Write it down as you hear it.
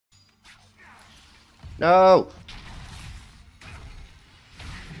No!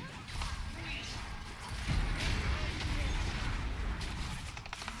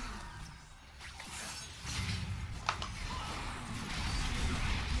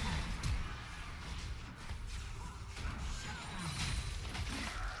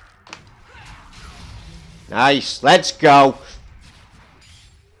 Nice, let's go!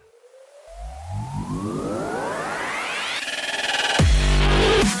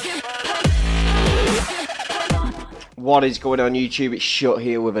 What is going on YouTube? It's Shut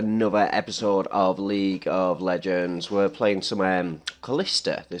here with another episode of League of Legends. We're playing some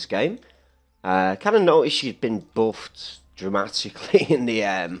Kalista this game. Kind of noticed she's been buffed dramatically in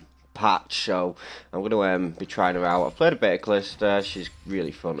the patch, so I'm going to be trying her out. I've played a bit of Kalista. She's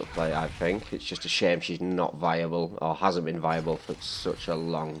really fun to play, I think. It's just a shame she's not viable, or hasn't been viable for such a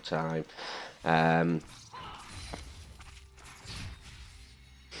long time.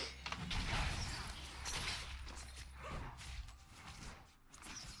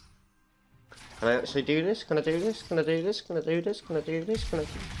 Can I actually do this? Can I do this? Can I do this? Can I do this? Can I do this? Can I...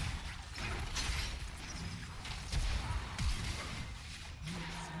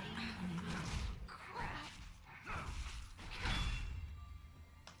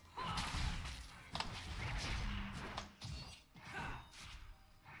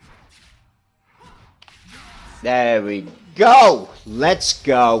 There we go! Let's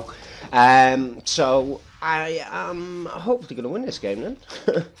go! So, I am hopefully going to win this game then.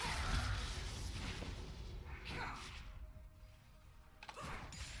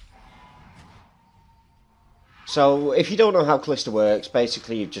 So, if you don't know how Kalista works,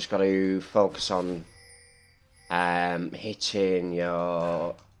 basically you've just got to focus on hitting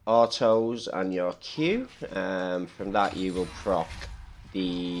your autos and your Q. From that you will proc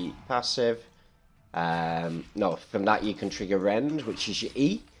the passive. No, from that you can trigger Rend, which is your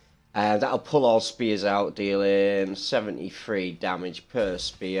E. That'll pull all spears out, dealing 73 damage per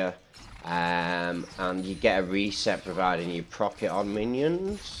spear. And you get a reset providing you proc it on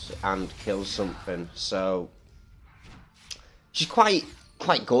minions and kill something. So she's quite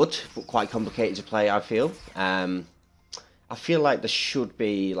good, but quite complicated to play, I feel. I feel like there should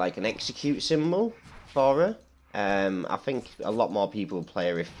be like an execute symbol for her. I think a lot more people would play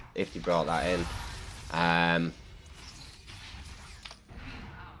her if they brought that in.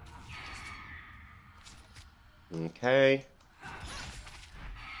 Okay.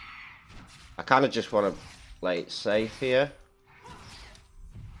 I kind of just want to play it safe here.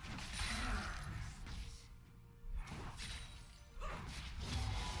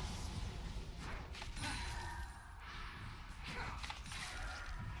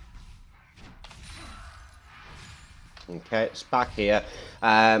 Okay, it's back here.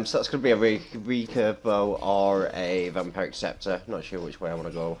 So that's going to be a recurve bow or a vampiric scepter. Not sure which way I want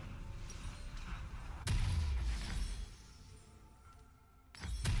to go.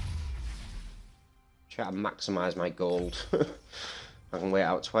 Try to maximise my gold. I can wait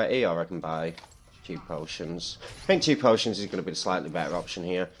out 20 or I can buy 2 potions. I think 2 potions is going to be the slightly better option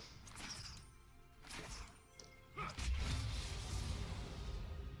here.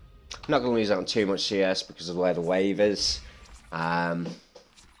 I'm not going to lose out on too much CS because of where the wave is.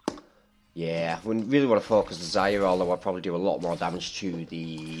 Yeah, we really want to focus the Zarya, although I'll probably do a lot more damage to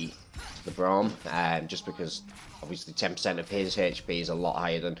the Braum, just because obviously 10% of his HP is a lot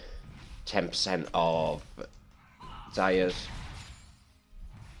higher than 10% of Zarya's.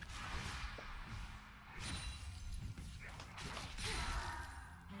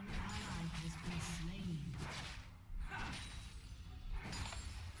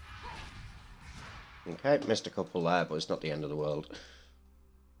 Okay, missed a couple there, but it's not the end of the world.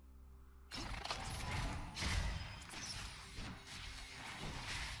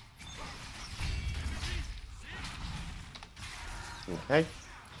 Okay,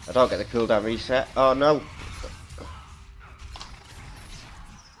 I don't get the cooldown reset. Oh no!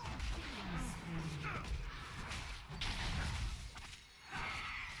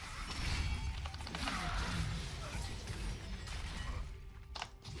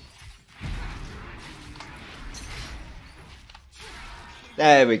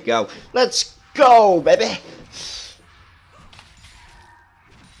 There we go. Let's go, baby!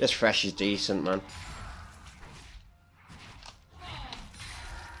 This fresh is decent, man.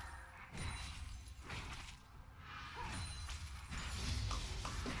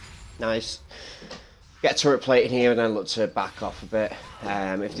 Nice. Get turret plate in here and then look to back off a bit.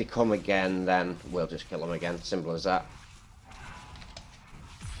 If they come again, then we'll just kill them again. Simple as that.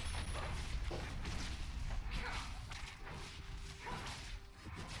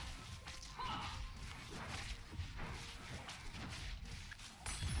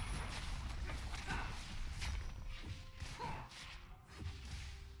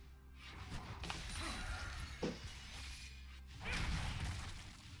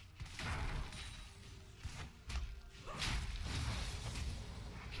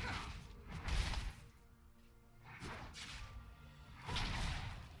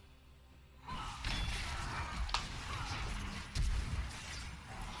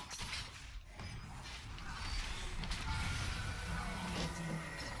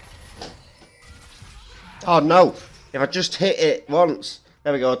 Oh no! If I just hit it once.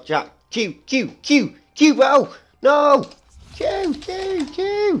 There we go, Jack. Q, Q, Q, Q, bro! No! Q, Q,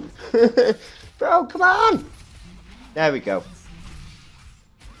 Q! Bro, come on! There we go.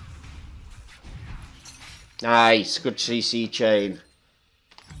 Nice, good CC chain.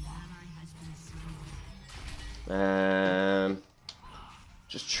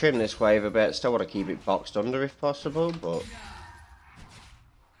 Just trim this wave a bit. Still want to keep it boxed under if possible, but...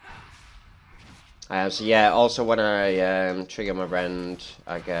 so yeah, also when I trigger my rend,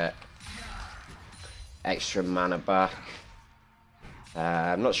 I get extra mana back.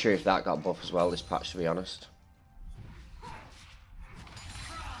 I'm not sure if that got buff as well this patch, to be honest.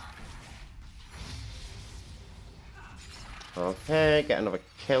 Okay, get another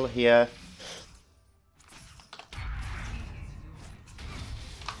kill here.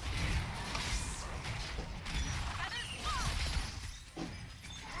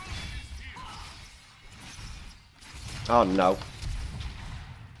 Oh no.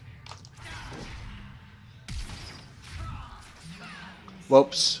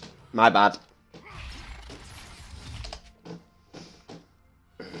 Whoops, my bad.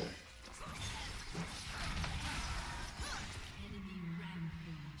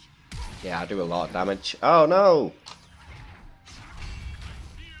 Yeah, I do a lot of damage. Oh no!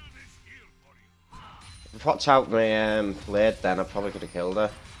 If I popped out my blade then I probably could have killed her.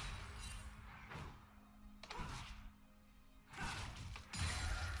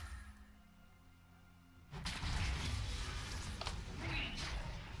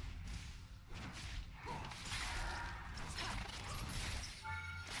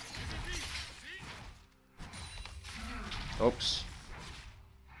 Oops.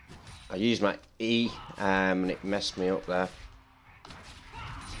 I used my E and it messed me up there.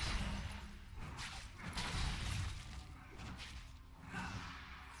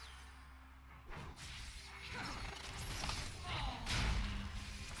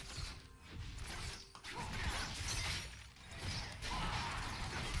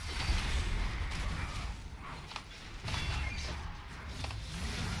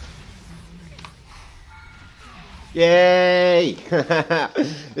 Yay!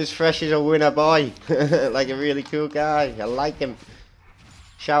 This Fresh is a winner, boy. Like a really cool guy. I like him.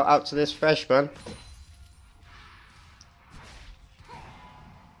 Shout out to this Fresh, man.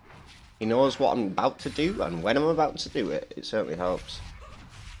 He knows what I'm about to do and when I'm about to do it. It certainly helps.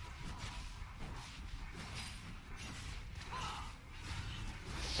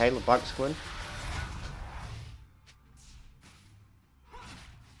 Caleb Black's win.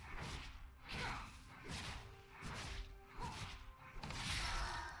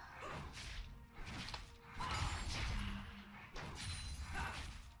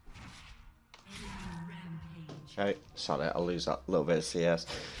 Okay, sorry, I'll lose that little bit of CS.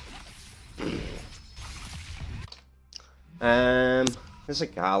 There's a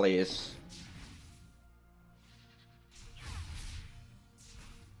Gallius.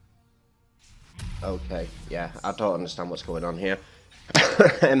 Okay, yeah, I don't understand what's going on here.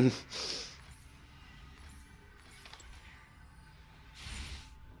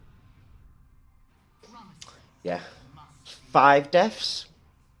 Yeah, 5 deaths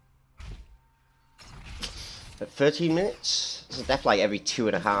at 13 minutes. It's a death like every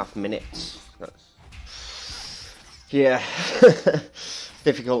 2.5 minutes. Yeah,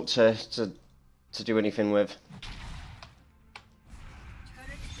 difficult to do anything with.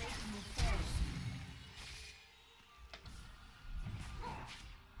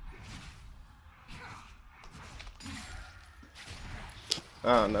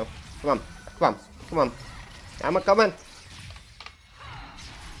 Oh no! Come on! Come on! Come on! I'm a coming!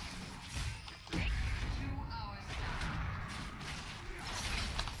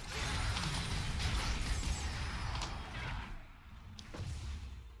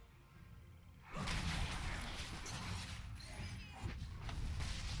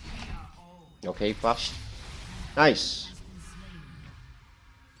 Okay, flashed. Nice.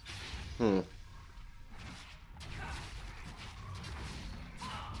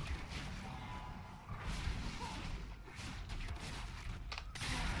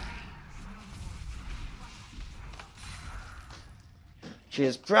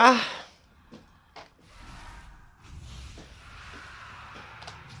 Cheers, brah.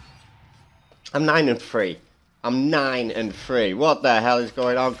 I'm 9-3. I'm 9-3. What the hell is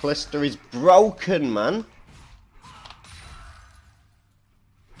going on? Kalista is broken, man.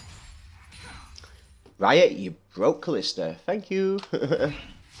 Riot, you broke Kalista. Thank you. The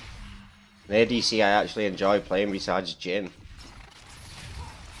ADC I actually enjoy playing besides Jhin.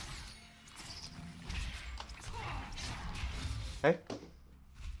 Okay.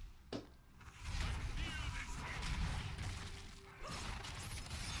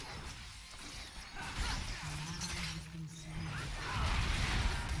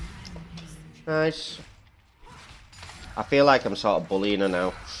 Nice. I feel like I'm sort of bullying her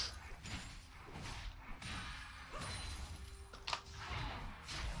now.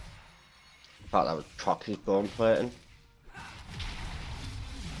 Thought that was proxy bone plating.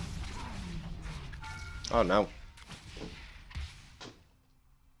 Oh no.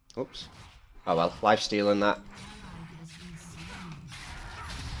 Oops. Oh well, life stealing that.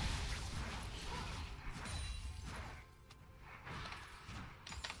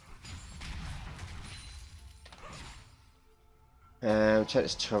 Check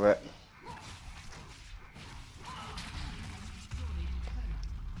this turret.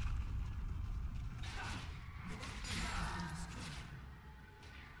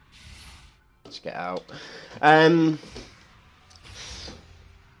 Let's get out.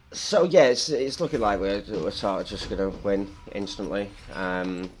 So yeah, it's looking like we're sort of just gonna win instantly.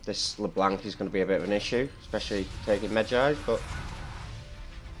 This LeBlanc is gonna be a bit of an issue, especially taking Medjay, but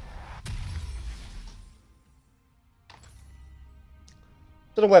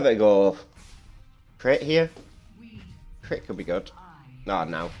don't know whether to go crit here. Crit could be good. Oh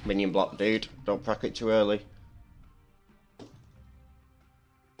no, minion block, dude. Don't proc it too early.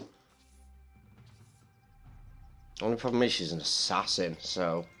 Only problem is she's an assassin,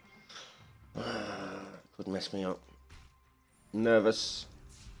 so could mess me up. Nervous.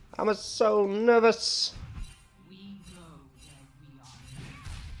 I'm so nervous.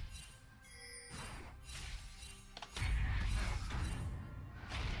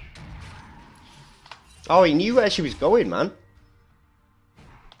 Oh, he knew where she was going, man.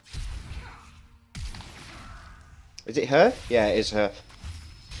 Is it her? Yeah, it is her.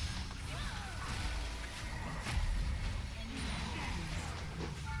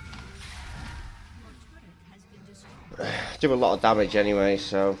 Do a lot of damage anyway,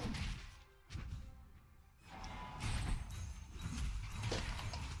 so.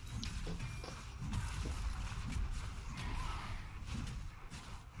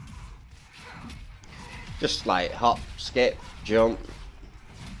 Just like hop, skip, jump.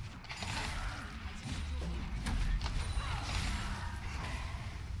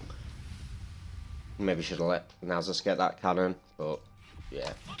 Maybe should have let Nasus get that cannon, but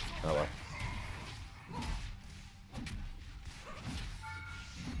yeah, oh well.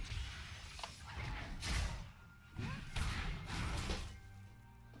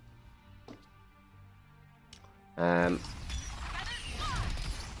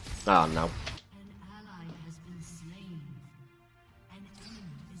 Oh no.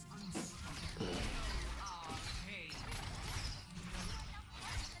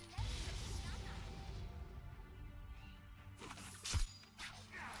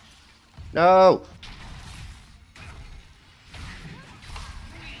 No!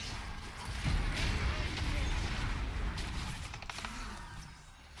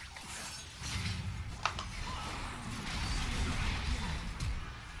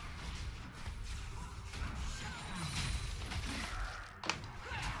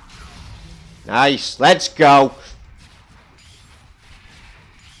 Nice, let's go!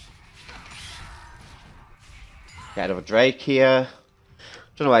 Get another Drake here.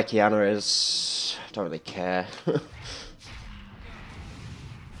 Don't know where Kiana is. Don't really care.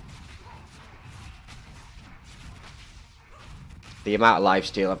 The amount of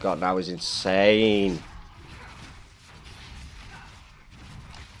lifesteal I've got now is insane.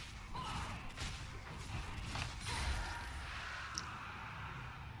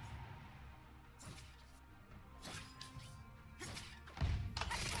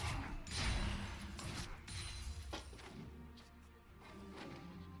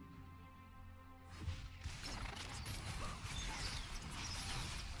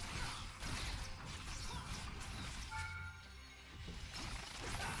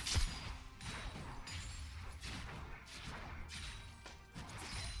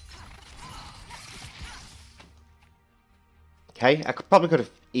 Okay, I probably could have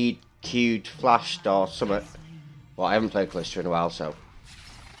EQ'd, flashed, or something. Well, I haven't played Kalista in a while, so.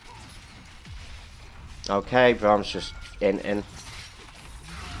 Okay, Braum's just in.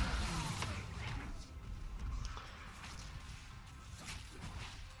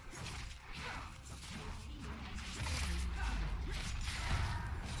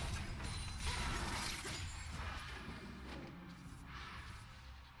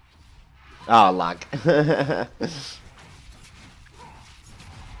 Oh, lag.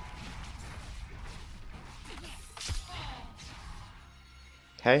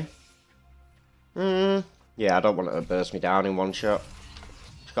 Okay. Yeah, I don't want it to burst me down in one shot.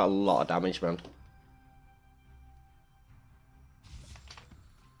 It's got a lot of damage, man.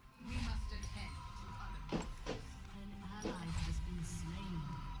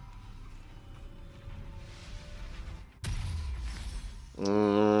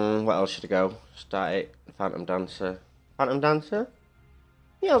 What else should I go? Start it. Phantom Dancer. Phantom Dancer?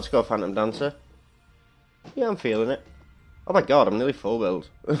 Yeah, let's go Phantom Dancer. Yeah, I'm feeling it. Oh my god, I'm nearly full build.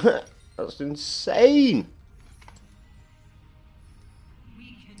 That's insane!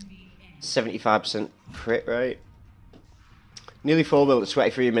 75% crit rate. Nearly full build at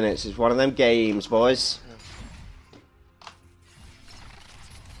 23 minutes. It's one of them games, boys.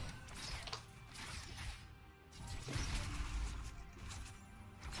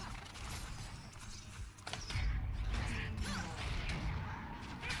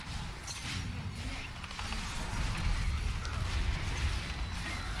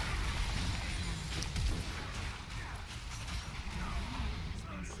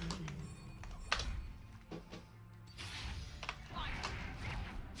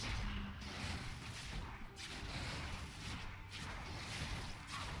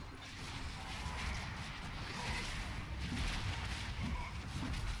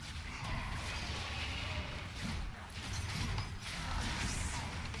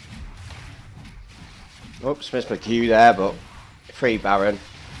 Oops, missed my cue there, but free Baron.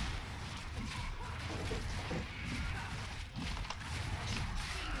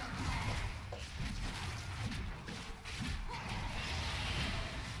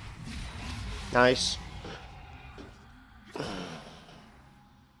 Nice.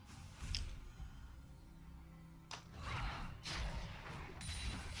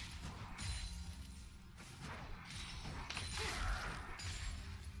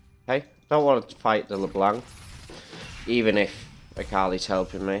 Okay, don't want to fight the LeBlanc, even if Akali's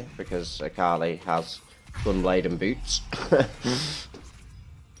helping me, because Akali has Gunblade and boots.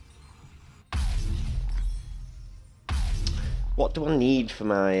 What do I need for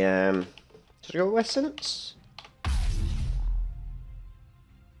my, should I go Essence?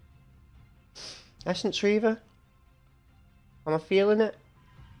 Essence Reaver? Am I feeling it?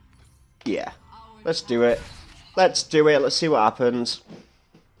 Yeah. Let's do it. Let's do it. Let's see what happens.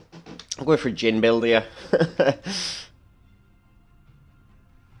 I'm going for a Jhin build here.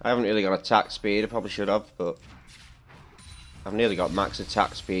 I haven't really got attack speed. I probably should have, but I've nearly got max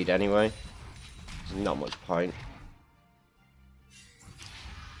attack speed anyway. There's not much point.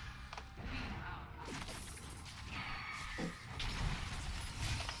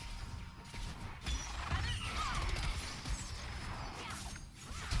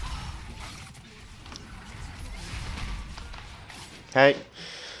 Okay.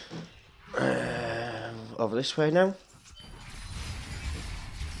 Over this way now.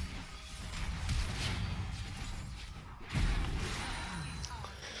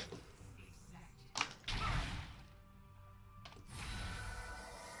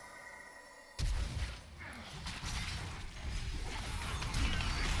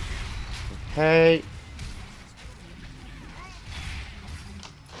 Okay.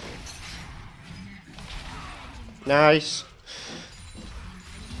 Nice.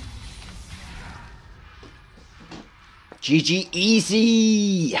 GG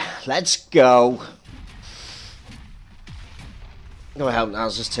easy. Let's go. I'm gonna help now.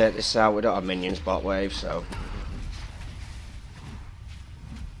 Just take this out. We don't have minions bot wave, so.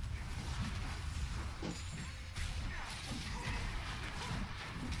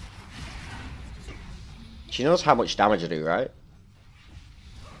 She knows how much damage I do, right?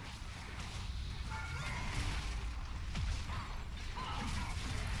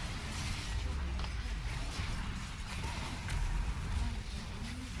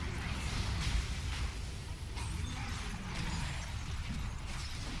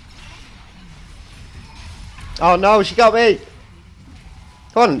 Oh no, she got me!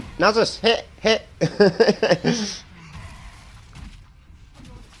 Come on, Nasus, hit, hit!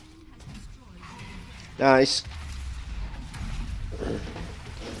 Nice.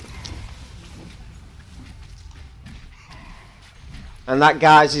 And that,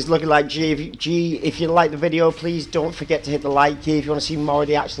 guys, is looking like G. If you like the video, please don't forget to hit the like key. If you want to see more of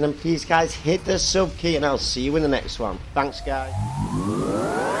the action, then please, guys, hit the sub key, and I'll see you in the next one. Thanks, guys.